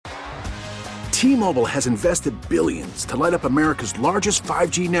T-Mobile has invested billions to light up America's largest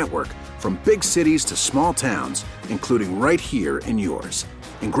 5G network, from big cities to small towns, including right here in yours.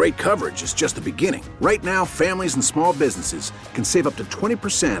 And great coverage is just the beginning. Right now, families and small businesses can save up to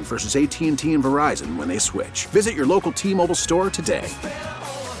 20% versus AT&T and Verizon when they switch. Visit your local T-Mobile store today.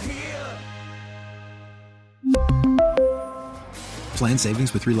 Plan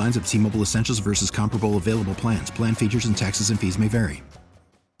savings with 3 lines of T-Mobile Essentials versus comparable available plans. Plan features and taxes and fees may vary.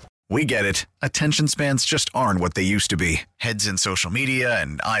 We get it. Attention spans just aren't what they used to be. Heads in social media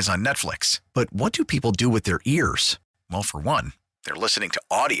and eyes on Netflix. But what do people do with their ears? Well, for one, they're listening to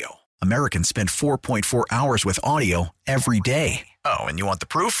audio. Americans spend 4.4 hours with audio every day. Oh, and you want the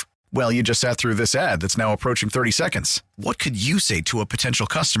proof? Well, you just sat through this ad that's now approaching 30 seconds. What could you say to a potential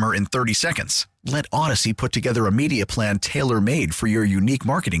customer in 30 seconds? Let Odyssey put together a media plan tailor-made for your unique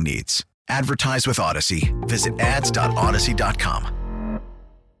marketing needs. Advertise with Odyssey. Visit ads.odyssey.com.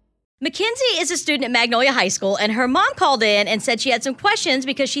 Makenzie is a student at Magnolia High School, and her mom called in and said she had some questions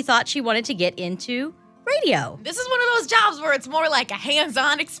because she thought she wanted to get into radio. This is one of those jobs where it's more like a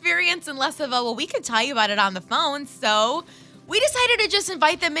hands-on experience and less of a, well, we could tell you about it on the phone. So we decided to just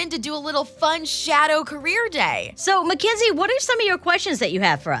invite them in to do a little fun shadow career day. So, Makenzie, what are some of your questions that you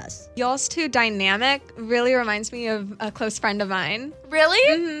have for us? Y'all's two dynamic really reminds me of a close friend of mine.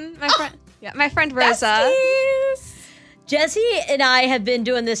 Really? Mm-hmm. My friend Rosa. Besties. Jesse and I have been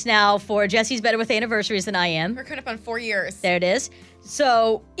doing this now for, Jesse's better with anniversaries than I am. We're coming up on 4 years. There it is.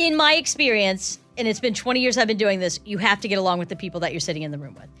 So, in my experience, and it's been 20 years I've been doing this, you have to get along with the people that you're sitting in the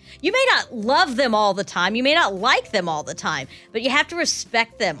room with. You may not love them all the time. You may not like them all the time, but you have to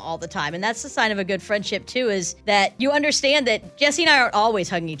respect them all the time. And that's the sign of a good friendship, too, is that you understand that Jesse and I aren't always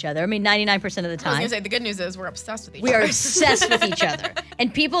hugging each other. I mean, 99% of the time. I was going to say, the good news is we're obsessed with each other. We are obsessed with each other.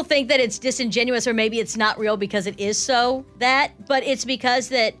 And people think that it's disingenuous or maybe it's not real because it is so that, but it's because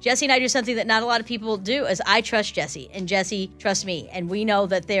that Jesse and I do something that not a lot of people do, is I trust Jesse and Jesse trusts me. And we know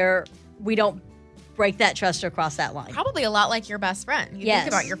that we don't break that trust or cross that line. Probably a lot like your best friend. You Yes.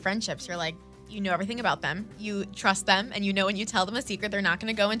 think about your friendships. You're like, you know everything about them. You trust them, and you know when you tell them a secret, they're not going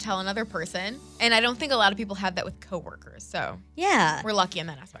to go and tell another person. And I don't think a lot of people have that with coworkers. So yeah, we're lucky in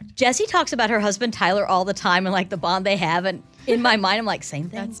that aspect. Jesse talks about her husband Tyler all the time and like the bond they have. And in my mind, I'm like, same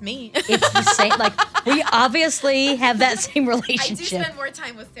thing. That's me. It's the same. Like, we obviously have that same I do relationship. spend more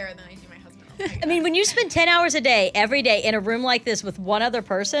time with Sarah than I do my husband. I mean, when you spend 10 hours a day, every day, in a room like this with one other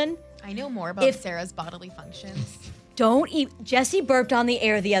person, I know more about Sarah's bodily functions. don't eat. Jesse burped on the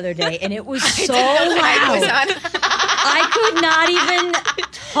air the other day, and it was so loud. I could not even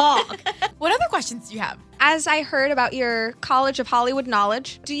talk. What other questions do you have? As I heard about your College of Hollywood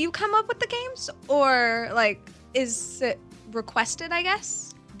knowledge, do you come up with the games, or like is it requested, I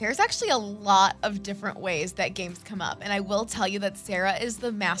guess? There's actually a lot of different ways that games come up. And I will tell you that Sarah is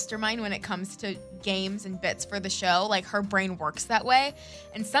the mastermind when it comes to games and bits for the show. Like, her brain works that way.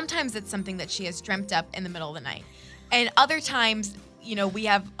 And sometimes it's something that she has dreamt up in the middle of the night. And other times, you know, we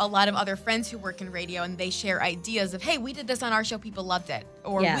have a lot of other friends who work in radio and they share ideas of, hey, we did this on our show, people loved it.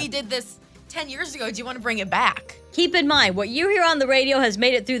 Or we did this 10 years ago, do you want to bring it back? Keep in mind, what you hear on the radio has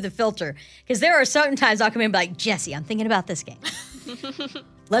made it through the filter. Because there are certain times I'll come in and be like, Jesse, I'm thinking about this game.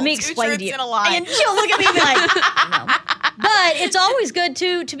 Let me explain to you. And a lie. And she'll look at me and be like, no. But it's always good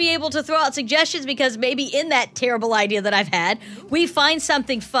to be able to throw out suggestions, because maybe in that terrible idea that I've had, we find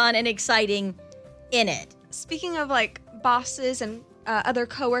something fun and exciting in it. Speaking of like bosses and other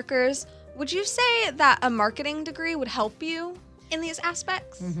coworkers, would you say that a marketing degree would help you in these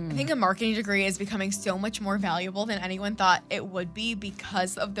aspects? I think a marketing degree is becoming so much more valuable than anyone thought it would be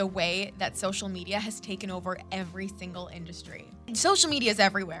because of the way that social media has taken over every single industry. Social media is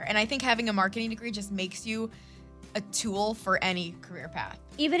everywhere, and I think having a marketing degree just makes you a tool for any career path.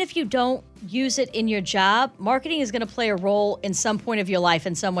 Even if you don't use it in your job, marketing is going to play a role in some point of your life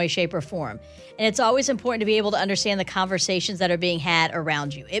in some way, shape, or form. And it's always important to be able to understand the conversations that are being had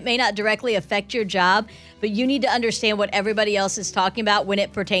around you. It may not directly affect your job, but you need to understand what everybody else is talking about when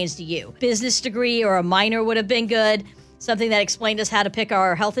it pertains to you. Business degree or a minor would have been good. Something that explained us how to pick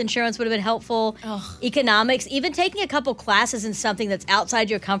our health insurance would have been helpful. Economics, even taking a couple classes in something that's outside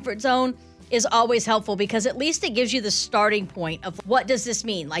your comfort zone is always helpful, because at least it gives you the starting point of what does this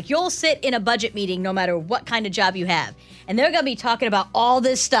mean? Like, you'll sit in a budget meeting no matter what kind of job you have, and they're going to be talking about all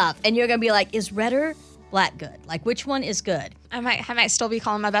this stuff, and you're going to be like, is red or black good? Like, which one is good? I might still be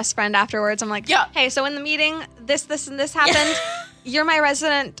calling my best friend afterwards. I'm like, yeah, hey, so in the meeting, this, and this happened. You're my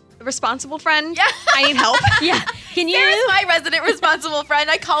resident responsible friend. Yeah. I need help. Yeah. Can you? Sarah's my resident responsible friend.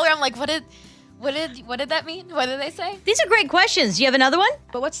 I call her. I'm like, what did that mean? What did they say? These are great questions. Do you have another one?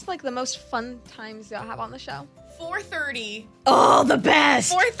 But what's like the most fun times y'all have on the show? 4:30. Oh, the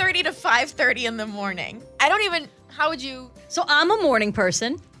best. 4:30 to 5:30 in the morning. How would you? So I'm a morning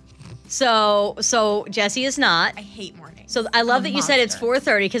person. So Jesse is not. I hate mornings. So I love that you said it's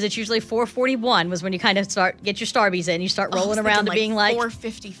 4:30 because it's usually 4:41 was when you kind of get your Starbies in. You start rolling around to being like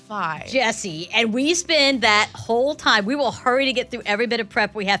 4:55. Jesse. And we spend that whole time. We will hurry to get through every bit of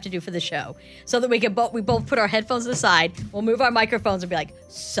prep we have to do for the show so that we both put our headphones aside. We'll move our microphones and be like,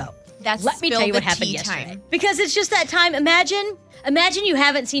 so let me tell you what happened yesterday. Because it's just that time. Imagine you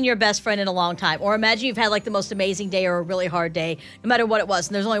haven't seen your best friend in a long time, or imagine you've had like the most amazing day or a really hard day, no matter what it was.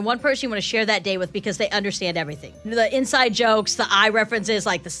 And there's only one person you want to share that day with because they understand everything. The inside jokes, the eye references,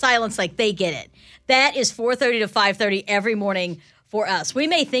 like the silence, like they get it. That is 4:30 to 5:30 every morning for us. We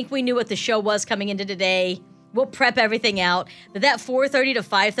may think we knew what the show was coming into today. We'll prep everything out, but that 4:30 to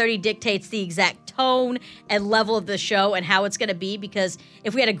 5:30 dictates the exact tone and level of the show and how it's going to be, because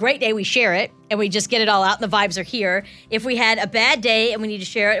if we had a great day, we share it and we just get it all out and the vibes are here. If we had a bad day and we need to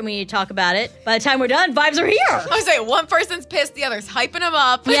share it and we need to talk about it, by the time we're done, vibes are here. I was saying, one person's pissed, the other's hyping them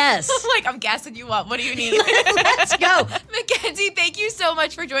up. Yes. Like, I'm gassing you up. What do you need? Let's go. Makenzie, thank you so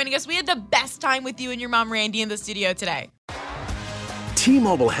much for joining us. We had the best time with you and your mom, Randi, in the studio today.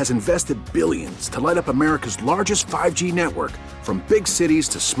 T-Mobile has invested billions to light up America's largest 5G network, from big cities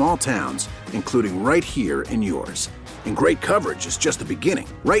to small towns, including right here in yours. And great coverage is just the beginning.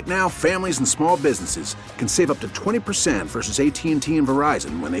 Right now, families and small businesses can save up to 20% versus AT&T and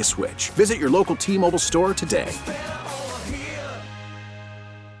Verizon when they switch. Visit your local T-Mobile store today.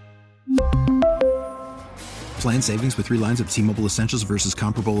 Plan savings with 3 lines of T-Mobile Essentials versus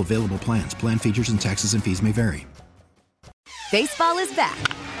comparable available plans. Plan features and taxes and fees may vary. Baseball is back,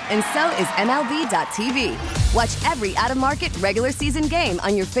 and so is MLB.tv. Watch every out-of-market regular season game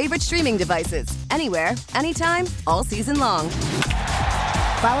on your favorite streaming devices, anywhere, anytime, all season long.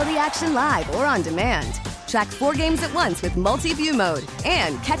 Follow the action live or on demand. Track 4 games at once with multi-view mode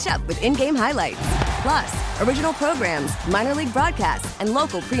and catch up with in-game highlights. Plus, original programs, minor league broadcasts, and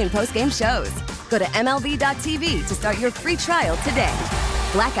local pre- and post-game shows. Go to MLB.tv to start your free trial today.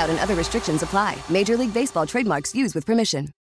 Blackout and other restrictions apply. Major League Baseball trademarks used with permission.